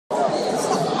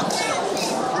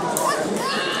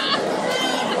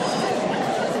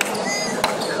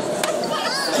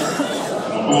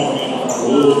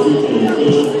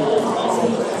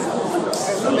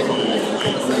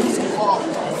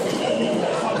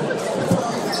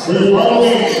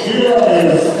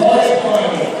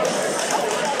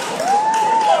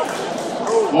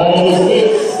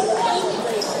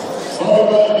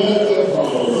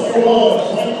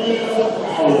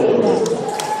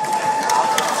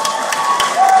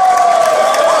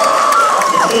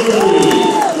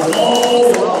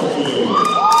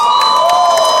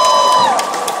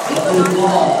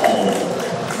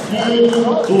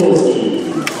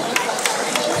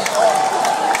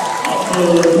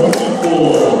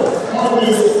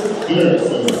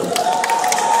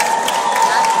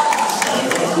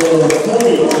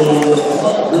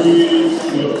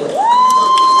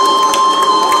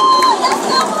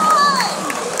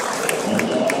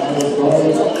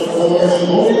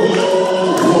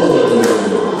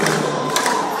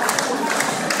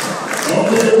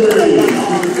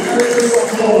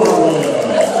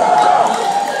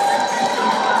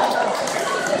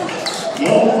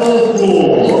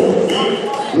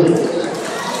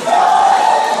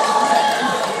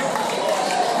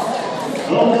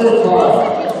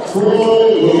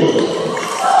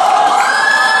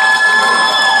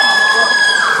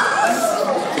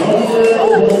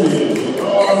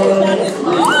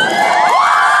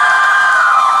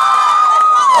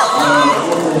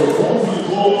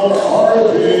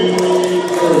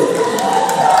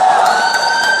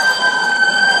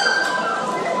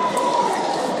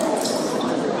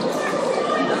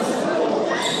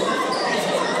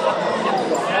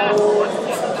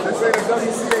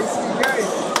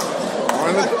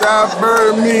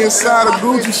Me inside a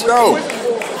Gucci store.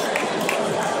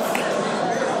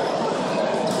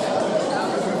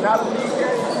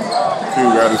 Q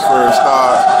got his first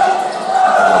start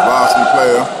as a varsity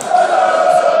player.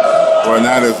 Well,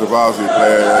 not as a varsity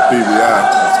player at PVI.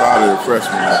 He started a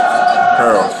freshman at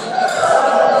Pearl.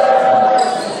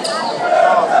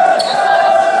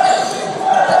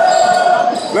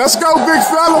 Let's go, big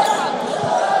fella.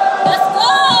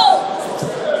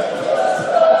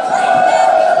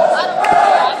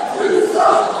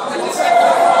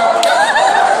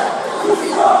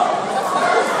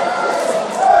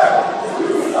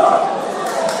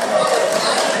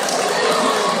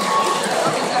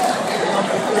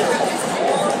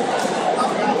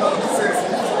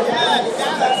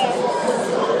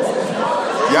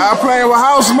 Y'all playing with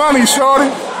house money, shorty.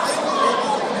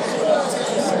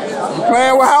 You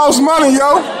playing with house money,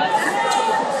 yo.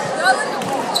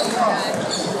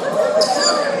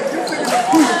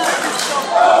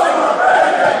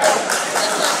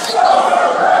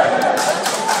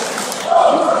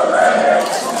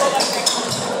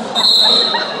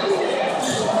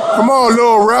 Come on,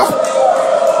 little ref.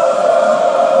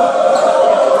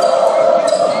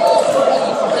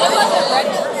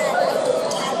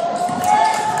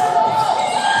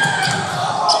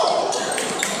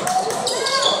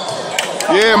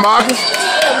 Yeah, Marcus.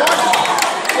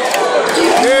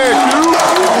 Yeah,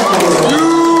 Q.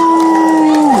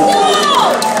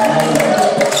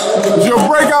 It's your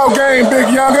breakout game,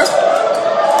 big younger. Let's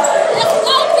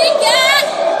go, big guy.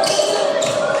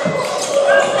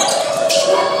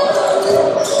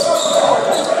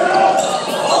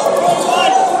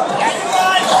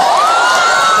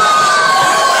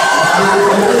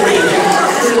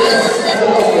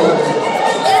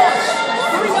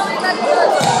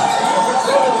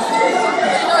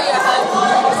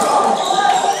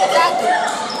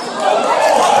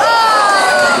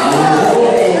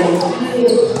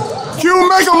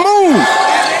 Make a move.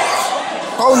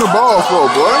 Holding the ball for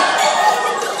a boy.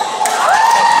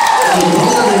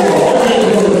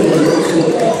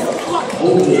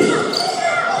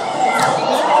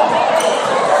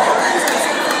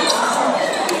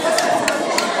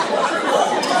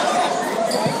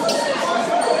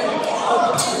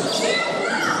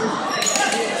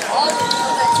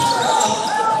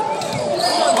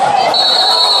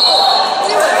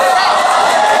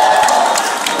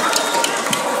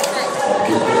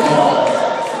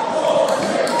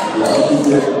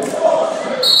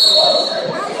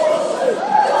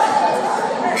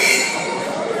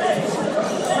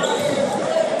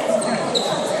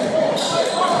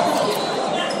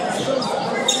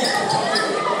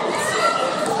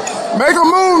 Make a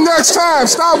move next time.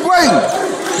 Stop waiting.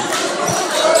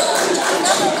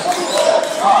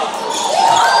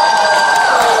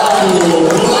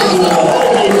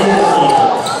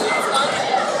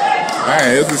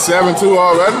 Man, it's a 7-2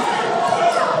 already.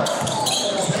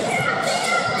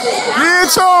 Get it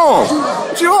to him.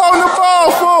 What you holding the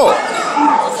ball for?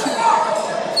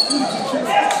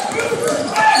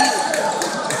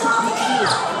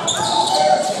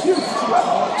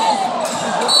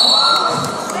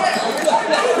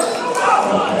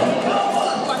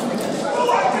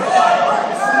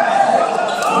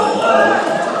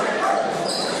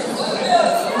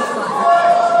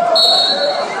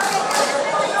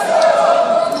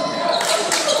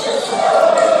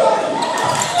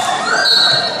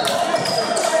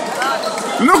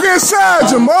 side,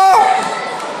 Jamal.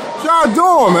 What y'all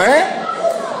doing, man?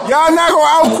 Y'all not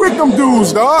gonna out-quick them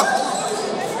dudes, dog.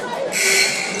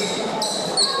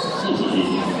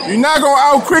 You're not gonna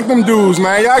out-quick them dudes,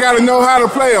 man. Y'all gotta know how to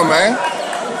play them, man.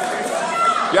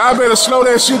 Y'all better slow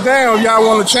that shit down if y'all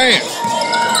want a chance.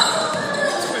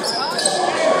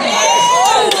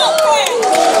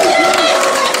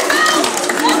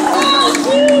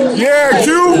 Yeah,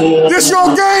 Q, this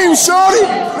your game, shorty.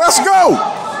 Let's go.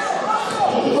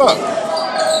 Look.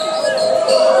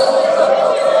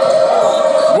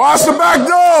 Watch the back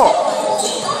door.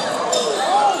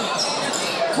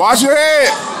 Watch your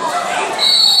head.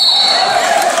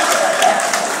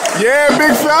 Yeah,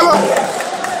 big fella.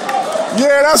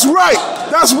 Yeah, that's right.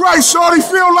 That's right, shorty.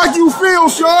 Feel like you feel,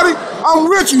 shorty. I'm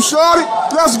with you, shorty.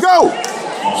 Let's go.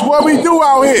 That's what we do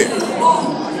out here.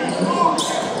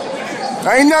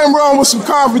 Ain't nothing wrong with some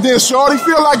confidence, shorty.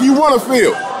 Feel like you want to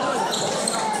feel.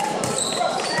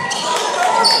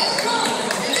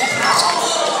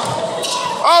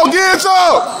 Oh, get it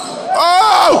up.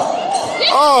 Oh.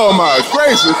 Oh, my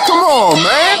gracious. Come on,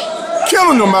 man.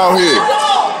 Killing them out here.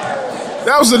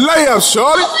 That was a layup,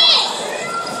 shorty.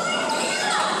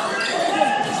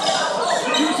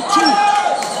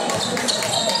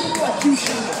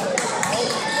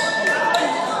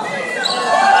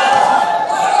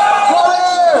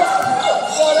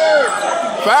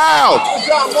 Foul.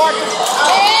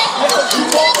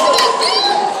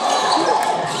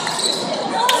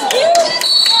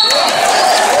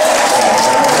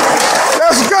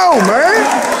 Let's go, man.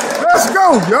 Let's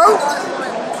go, yo.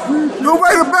 No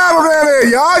way to battle down there,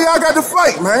 y'all. Y'all got to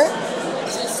fight, man.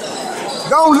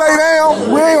 Don't lay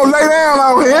down. We ain't gonna lay down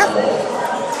out here.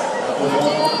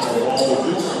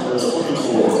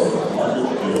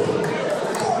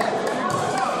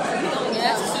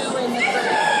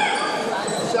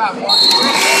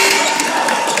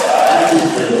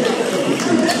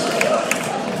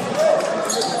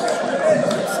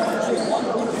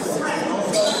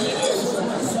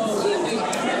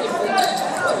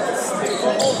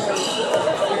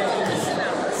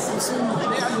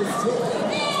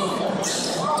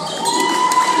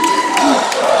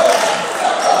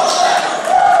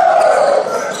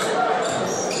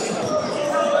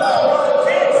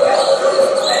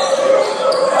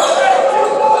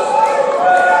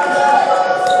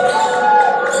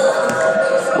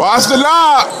 Watch the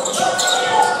lob.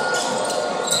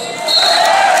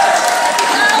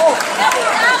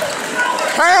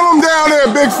 Pound them down there,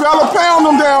 big fella. Pound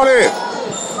them down there.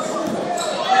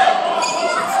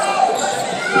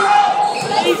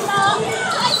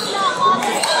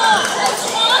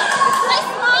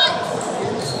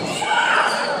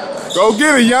 Go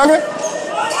get it, youngin'.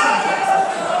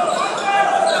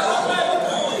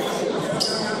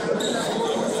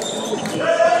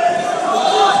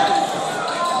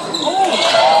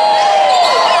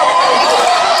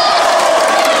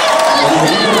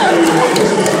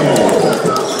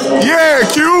 Yeah,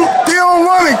 Q. He don't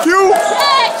want it, Q.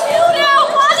 Yeah, Q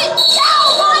don't want it.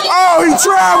 Don't want it. Oh, he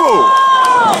traveled.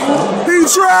 He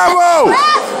traveled.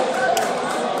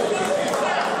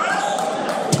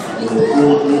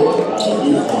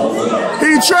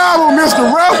 He traveled, Mr.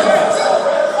 Ref.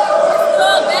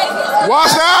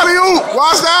 Watch the alley-oop.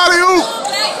 Watch the alley-oop.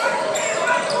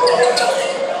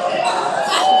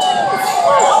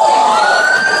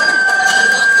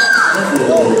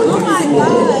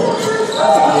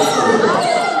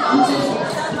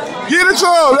 Get it to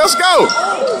him. Let's go.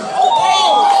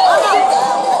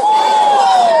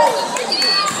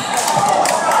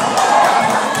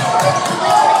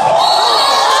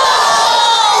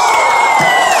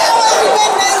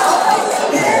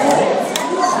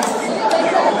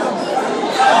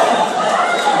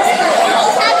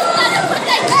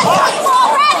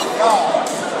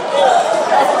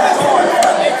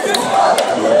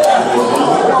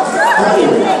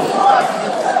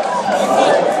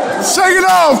 Shake it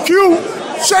off, Q.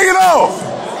 Shake it off.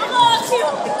 Come on, Q.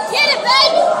 Get it,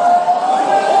 baby.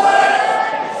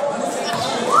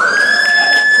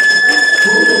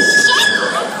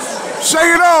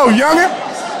 Shake it off, youngin'.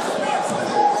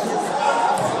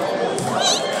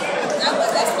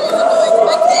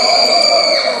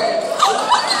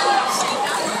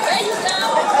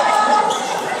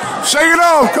 Shake it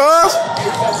off, cuz.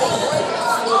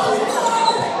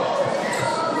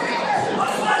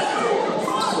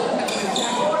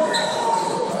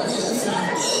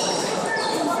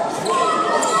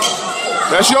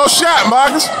 That's your shot,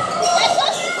 Marcus.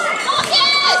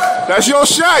 That's your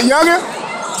shot, youngin'.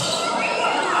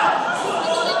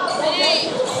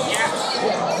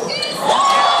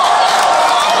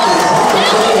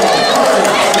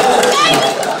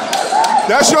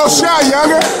 That's your shot,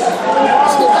 youngin'.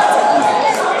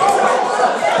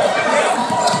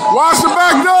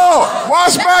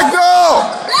 Watch back door.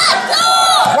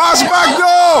 Watch back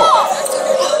door.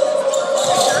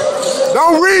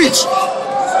 Don't reach.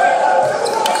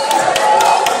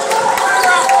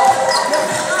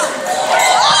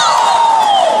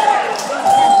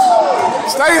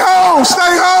 Stay home.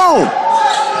 Stay home.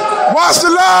 Watch the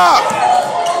lob.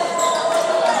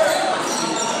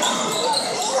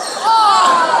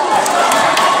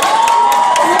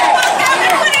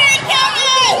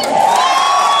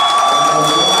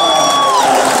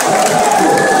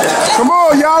 Come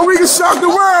on, y'all. We can shock the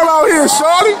world out here,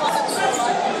 shorty.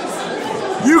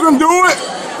 You can do it.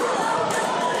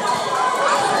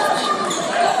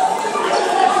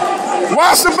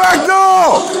 Watch the back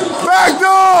door. Back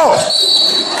door.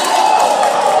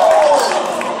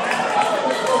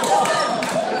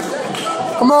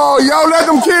 Come on, y'all. Let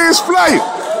them kids play.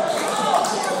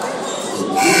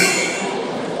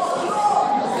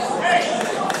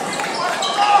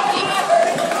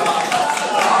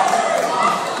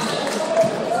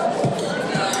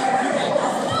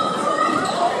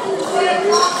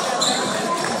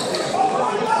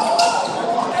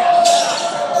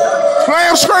 Play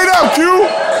him straight up, Q.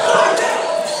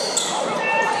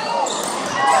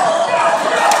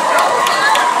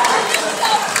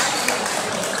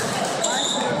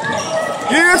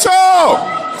 Get it tall.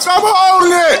 Stop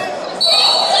holding it.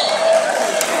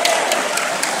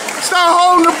 Stop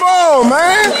holding the ball,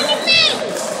 man.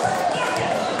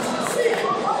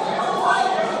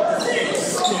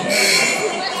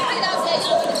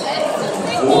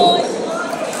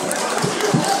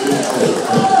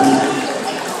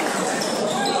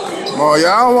 Oh,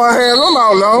 y'all don't want to hand them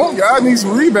out long. Y'all need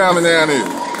some rebounding down there.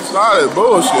 Start that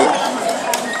bullshit.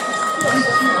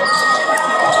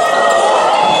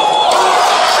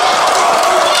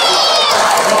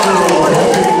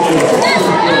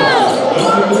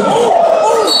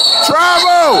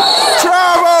 Travel!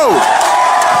 Travel!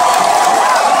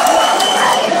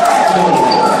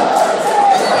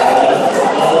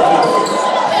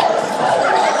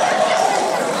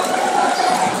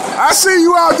 I see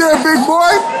you out there, big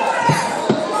boy.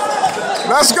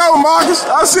 Let's go, Marcus.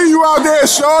 I see you out there,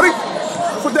 shorty.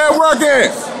 Put that work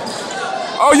in.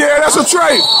 Oh, yeah, that's a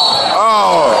trait.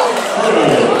 Oh.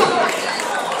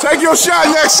 Take your shot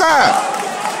next time.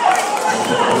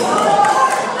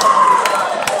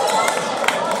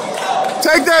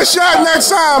 Take that shot next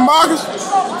time, Marcus.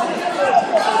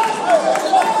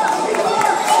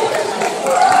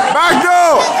 Back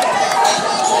door.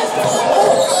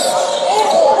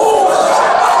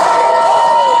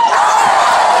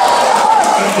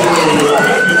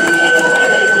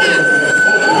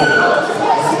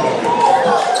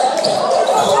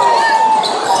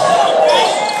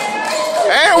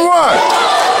 And one.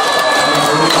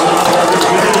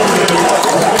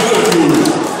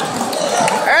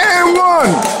 And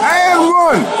one. And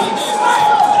one.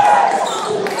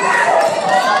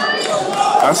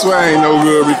 I swear I ain't no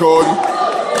good recording.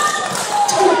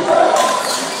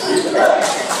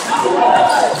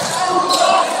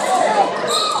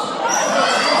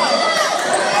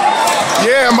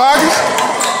 Yeah, Marcus.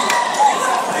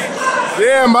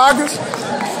 Yeah, Marcus.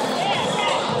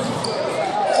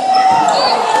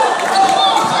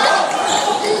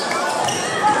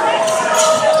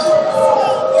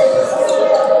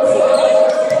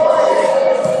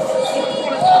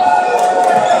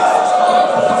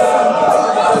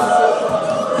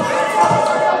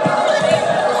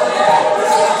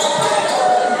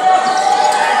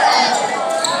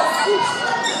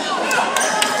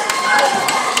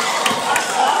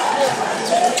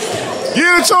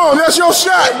 Get it to him. That's your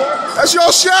shot. That's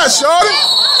your shot, shorty.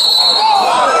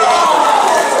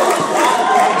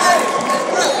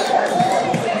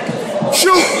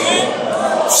 Shoot.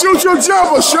 Shoot your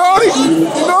jumper, shorty.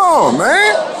 Come on,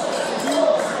 man.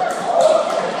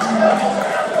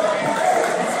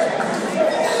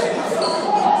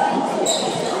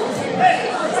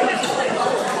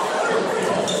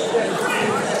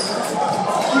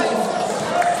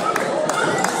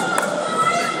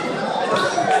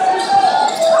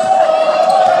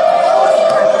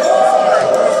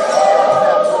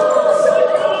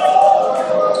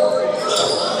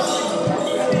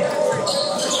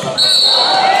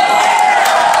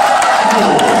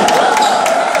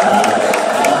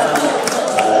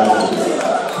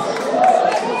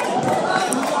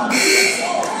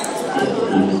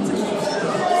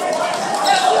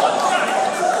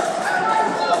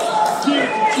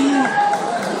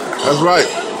 That's right.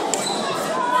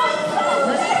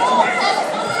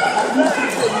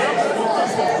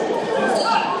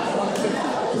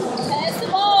 Pass the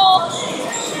ball.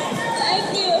 Thank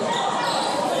you.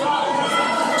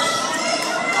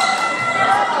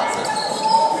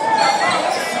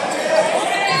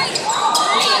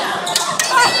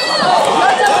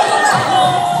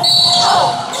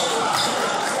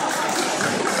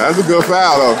 That's a good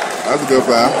foul, though. That's a good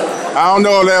foul. I don't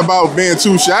know that about being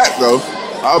 2 shots, though.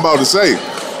 I was about to say.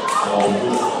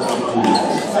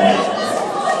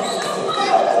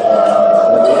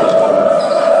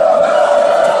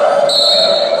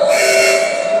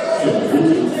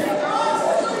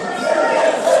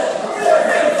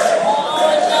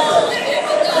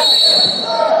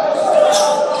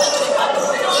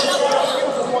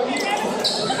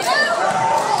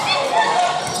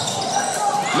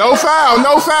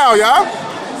 No foul, y'all.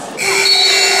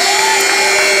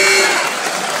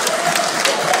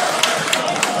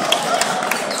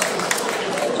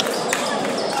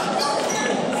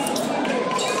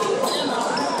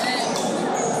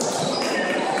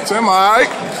 Tim, all right.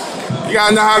 You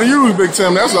gotta know how to use Big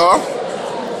Tim, that's all.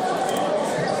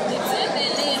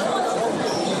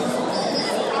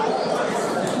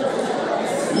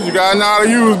 You gotta know how to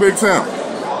use Big Tim.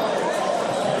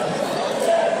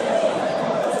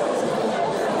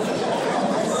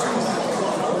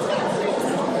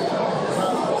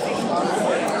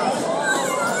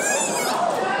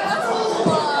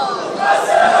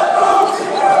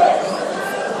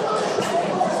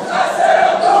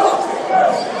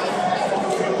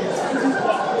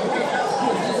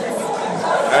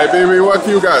 Hey, baby, what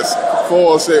you guys? 4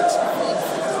 or 6.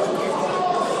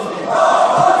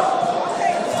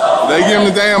 They give him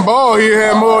the damn ball, he'll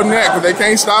have more than that, because they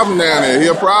can't stop him down there. He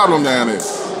a problem down there.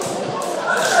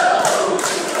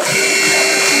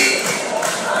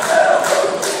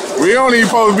 We don't even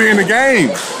supposed to be in the game.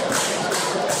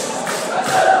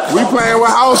 We playing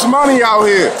with house money out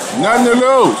here. Nothing to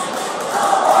lose.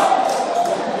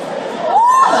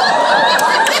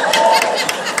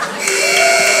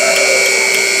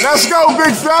 Let's go,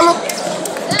 big fella.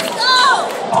 Let's go.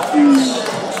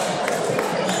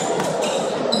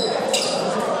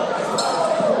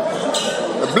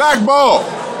 The black ball.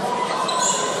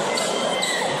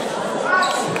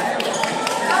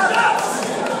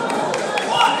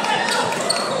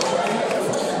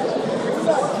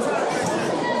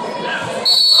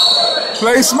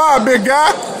 Play smart, big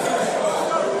guy.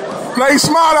 Play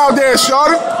smart out there,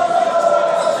 shorty.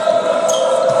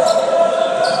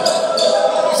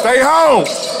 Stay home.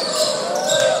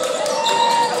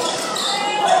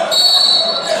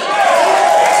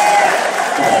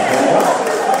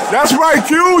 That's right,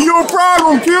 Q. You a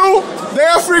problem, Q.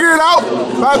 They'll figure it out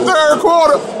by 3rd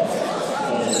quarter.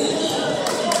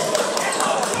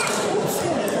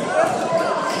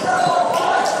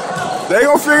 They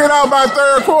gonna figure it out by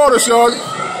 3rd quarter, shorty.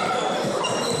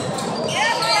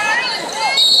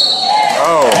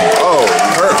 Oh,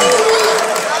 hurt me.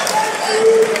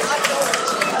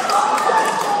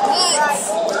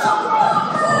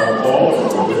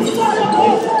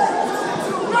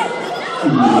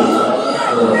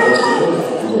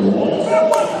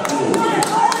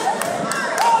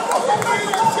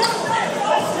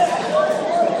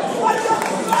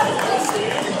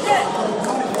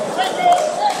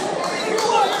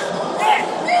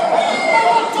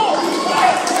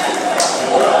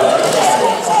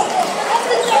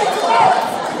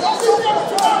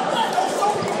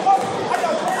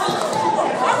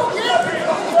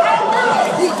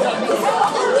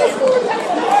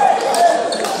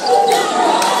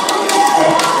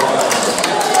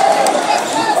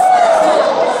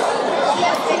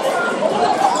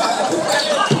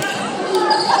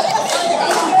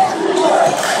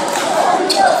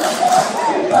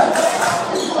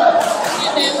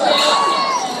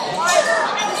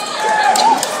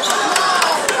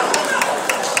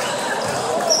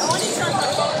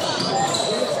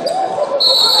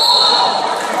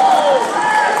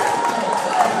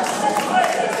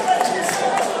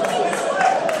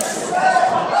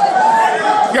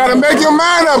 You gotta make your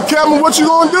mind up, Kevin, what you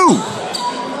gonna do?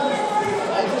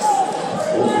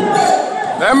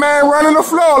 That man running the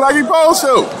floor like he supposed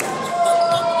to.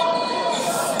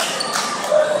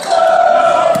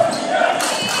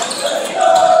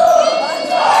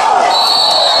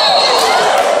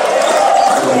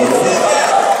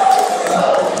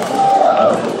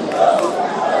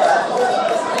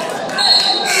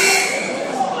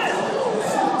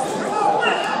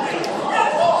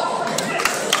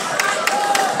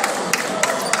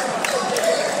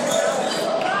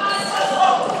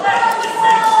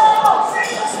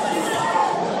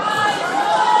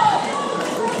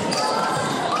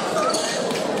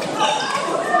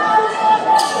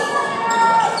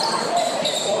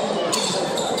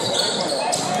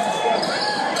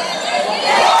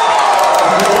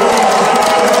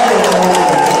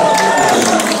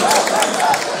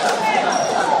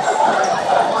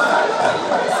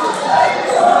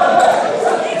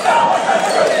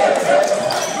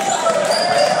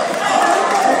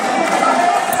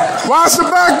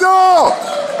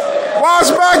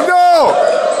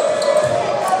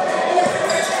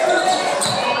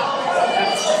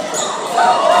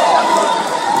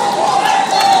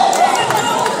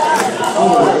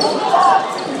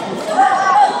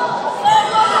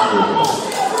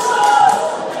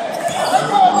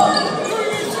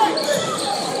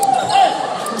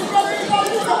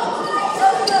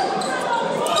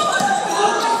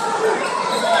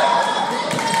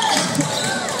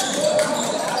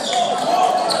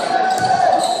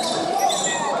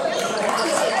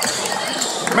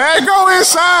 Man, go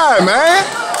inside, man.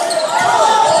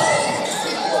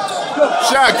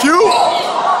 Shot Q.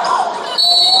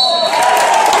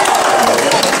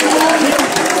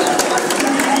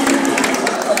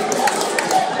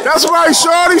 That's right,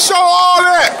 shorty. Show all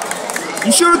that.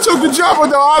 You should have took the jumper,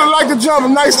 though. I'd have liked to jump a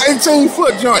nice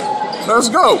 18-foot joint. Let's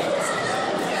go.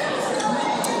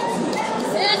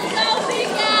 Let's go, big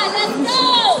guy. Let's go.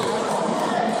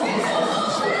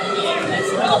 Let's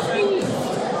go, Pete.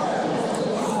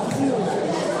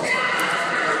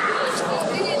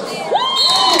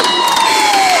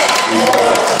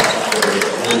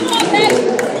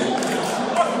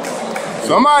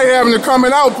 Somebody having a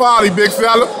coming out party, big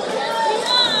fella.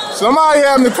 Somebody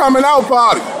having a coming out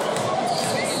party.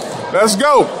 Let's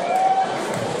go.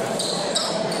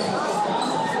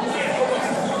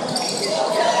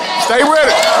 Stay with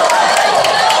it.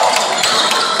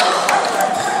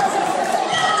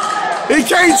 He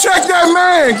can't check that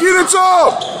man. Get it to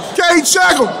him. Can't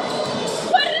check him.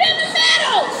 Put it in the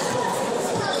middle.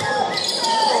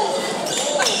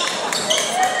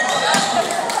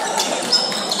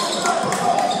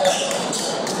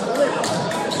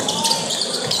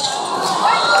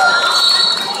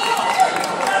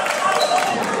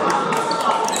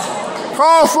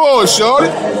 Call for it, shorty.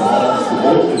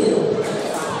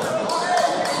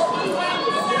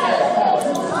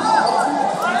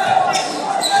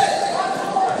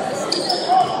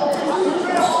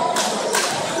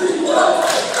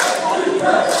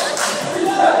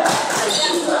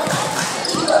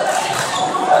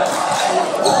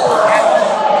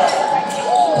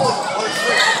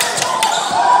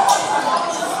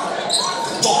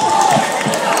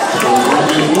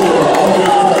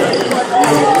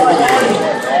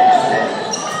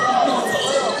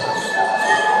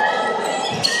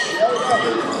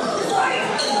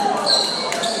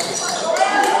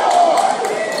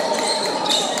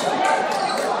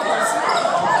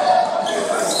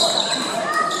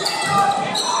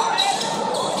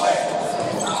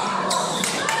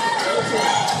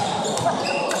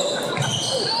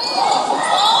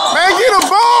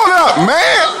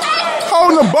 Man,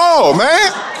 holding the ball,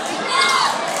 man.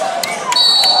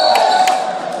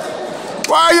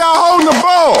 Why y'all holding the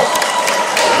ball?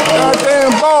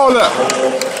 Goddamn ball up.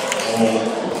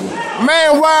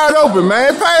 Man wide open,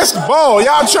 man. Pass the ball.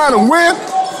 Y'all trying to win?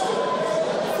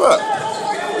 Fuck.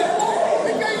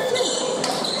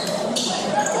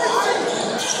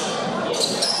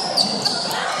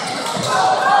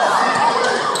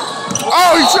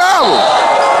 Oh, he traveled.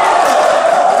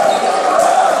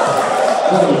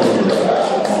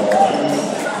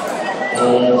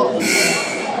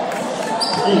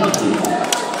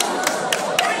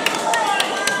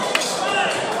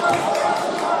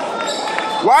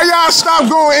 Why y'all stop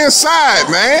going inside,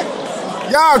 man?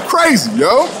 Y'all crazy,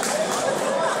 yo.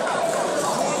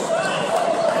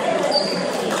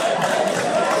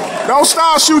 Don't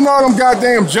start shooting all them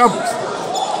goddamn jumpers.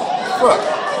 Fuck.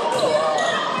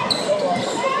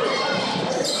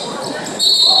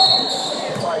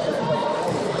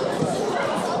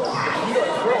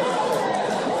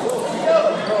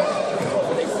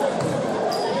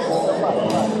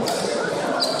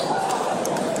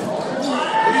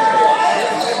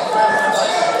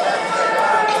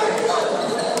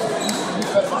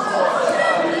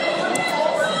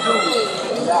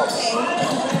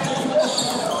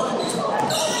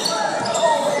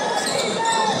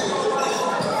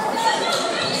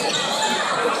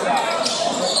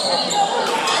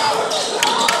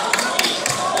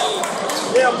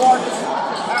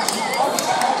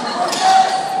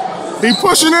 He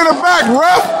pushing in the back,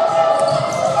 ref.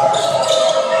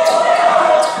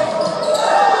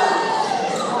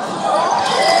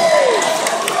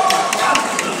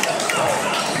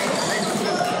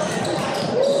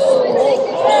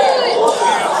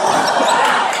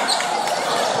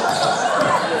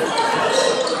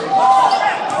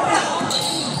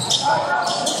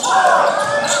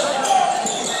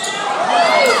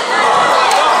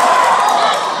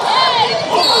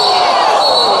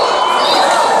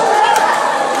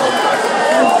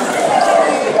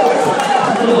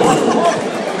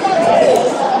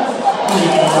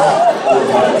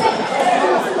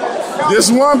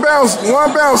 Just one bounce,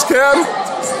 Kevin.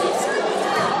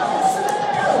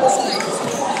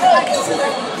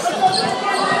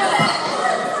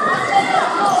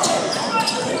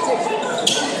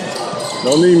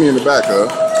 Don't need me in the back, huh?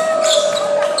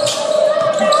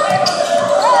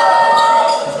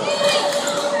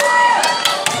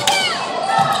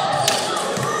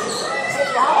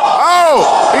 Oh,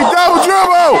 he double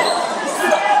dribble.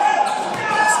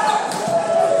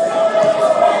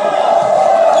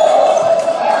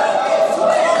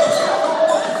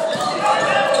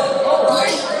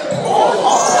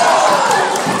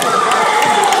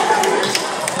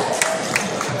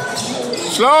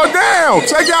 down.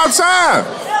 Take your time.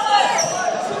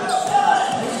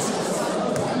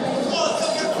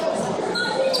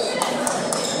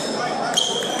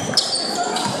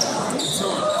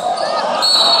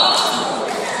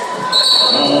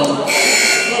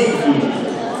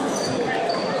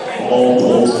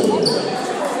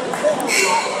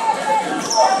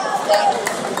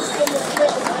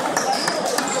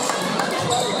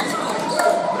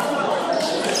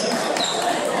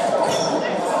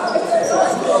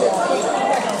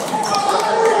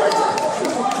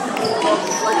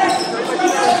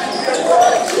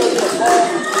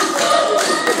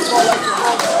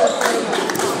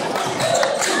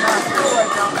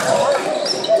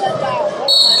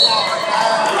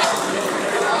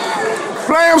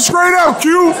 Play him straight up,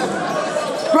 Q.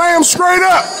 Play him straight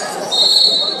up.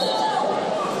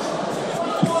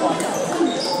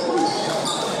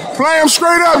 Play him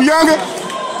straight up, youngin.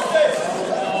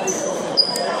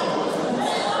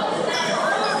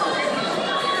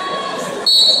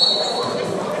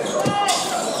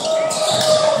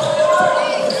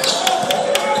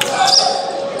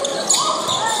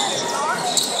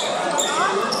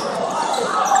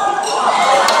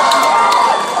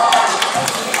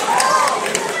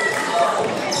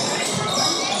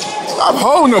 Stop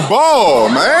holding the ball,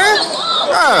 man.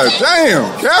 God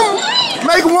damn, Kevin.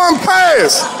 Make one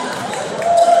pass.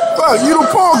 Fuck, you the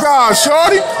point guard,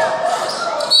 shorty.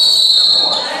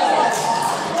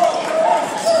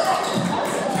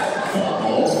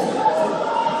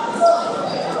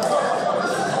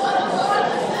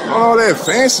 All that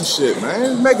fancy shit,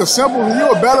 man. Make it simple.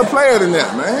 You're a better player than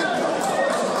that, man.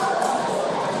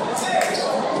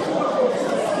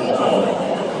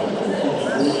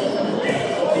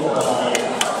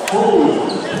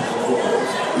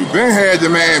 You been had the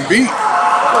man beat.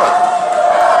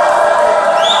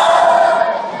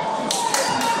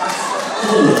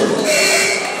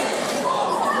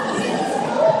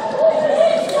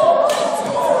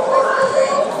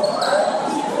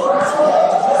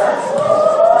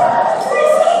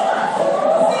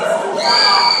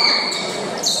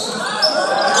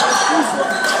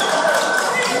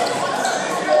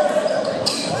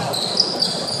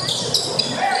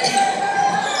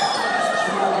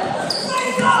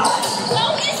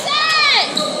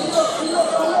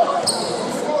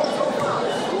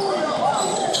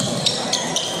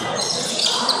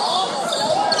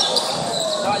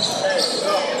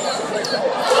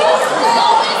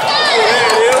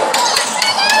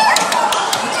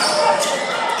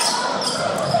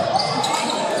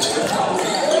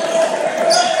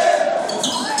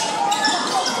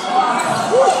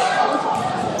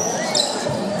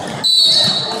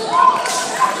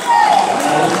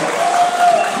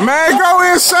 Man,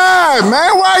 go inside,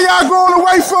 man. Why y'all going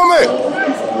away from it?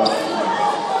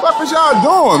 What is y'all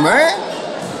doing, man?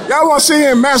 Y'all want to see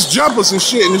him mass jumpers and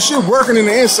shit, and the shit working in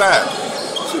the inside.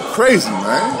 Shit crazy,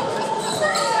 man.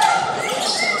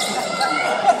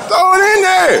 Throw it in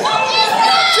there.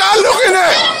 What y'all looking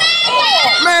at?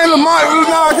 Man, Lamar,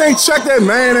 no, I can't check that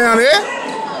man down there.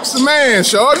 It's the man,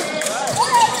 shorty.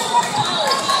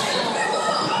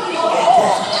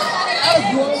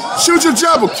 Shoot your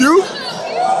jumper, Q.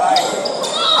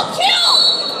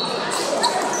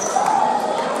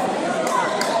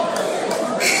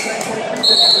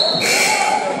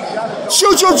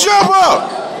 Shoot your jump up!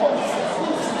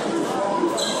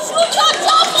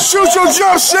 Shoot your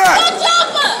jump shot!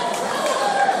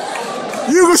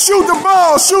 You can shoot the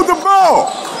ball! Shoot the ball!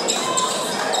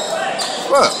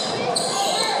 What?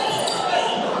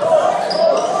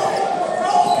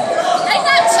 They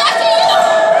not checking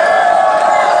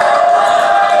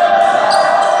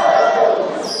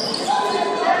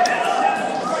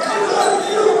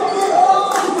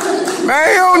you! Man,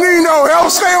 you don't need no help.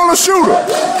 Stay on the shooter.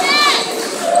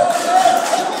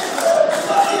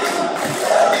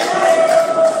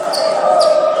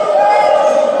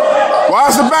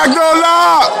 Why's the back door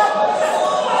locked?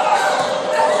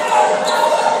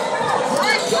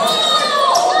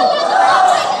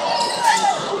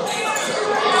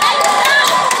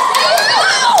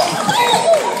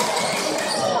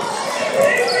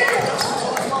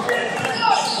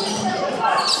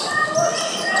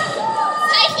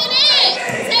 Take it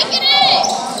in!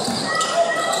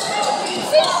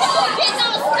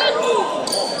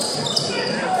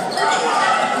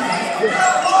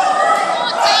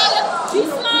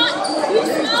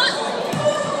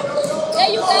 There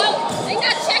you go. They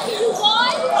not checking you,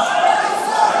 boy.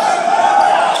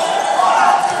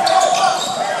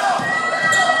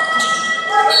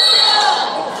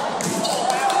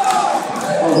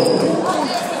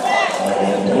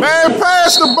 Man,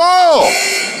 pass the ball.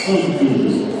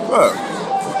 Look.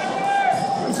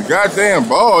 goddamn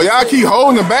ball. Y'all keep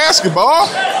holding the basketball.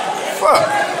 Fuck.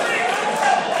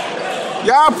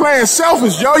 Y'all playing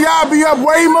selfish, yo. Y'all be up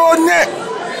way more than that.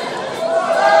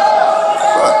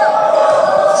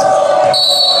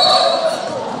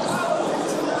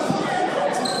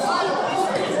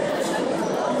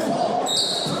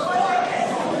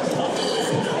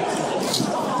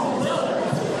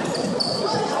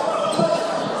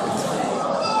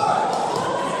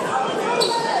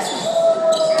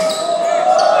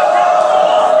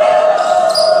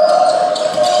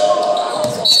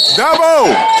 Double!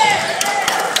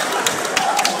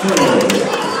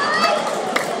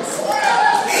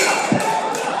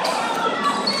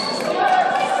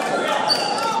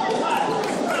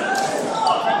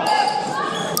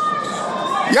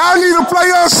 Y'all need to play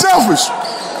unselfish.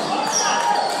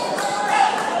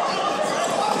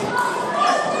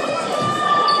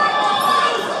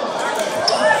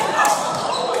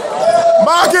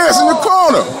 Marquez in the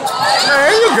corner.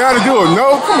 Man, you gotta do a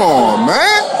no. Come on,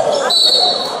 man.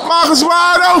 Marcus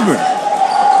wide open.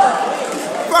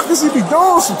 What does he be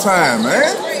doing sometime,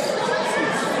 man?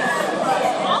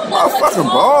 Motherfucking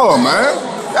ball, man.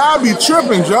 Y'all be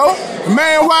tripping, Joe. The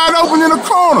man wide open in the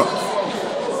corner.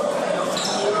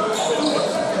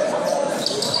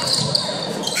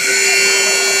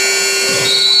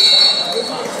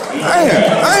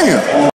 Damn.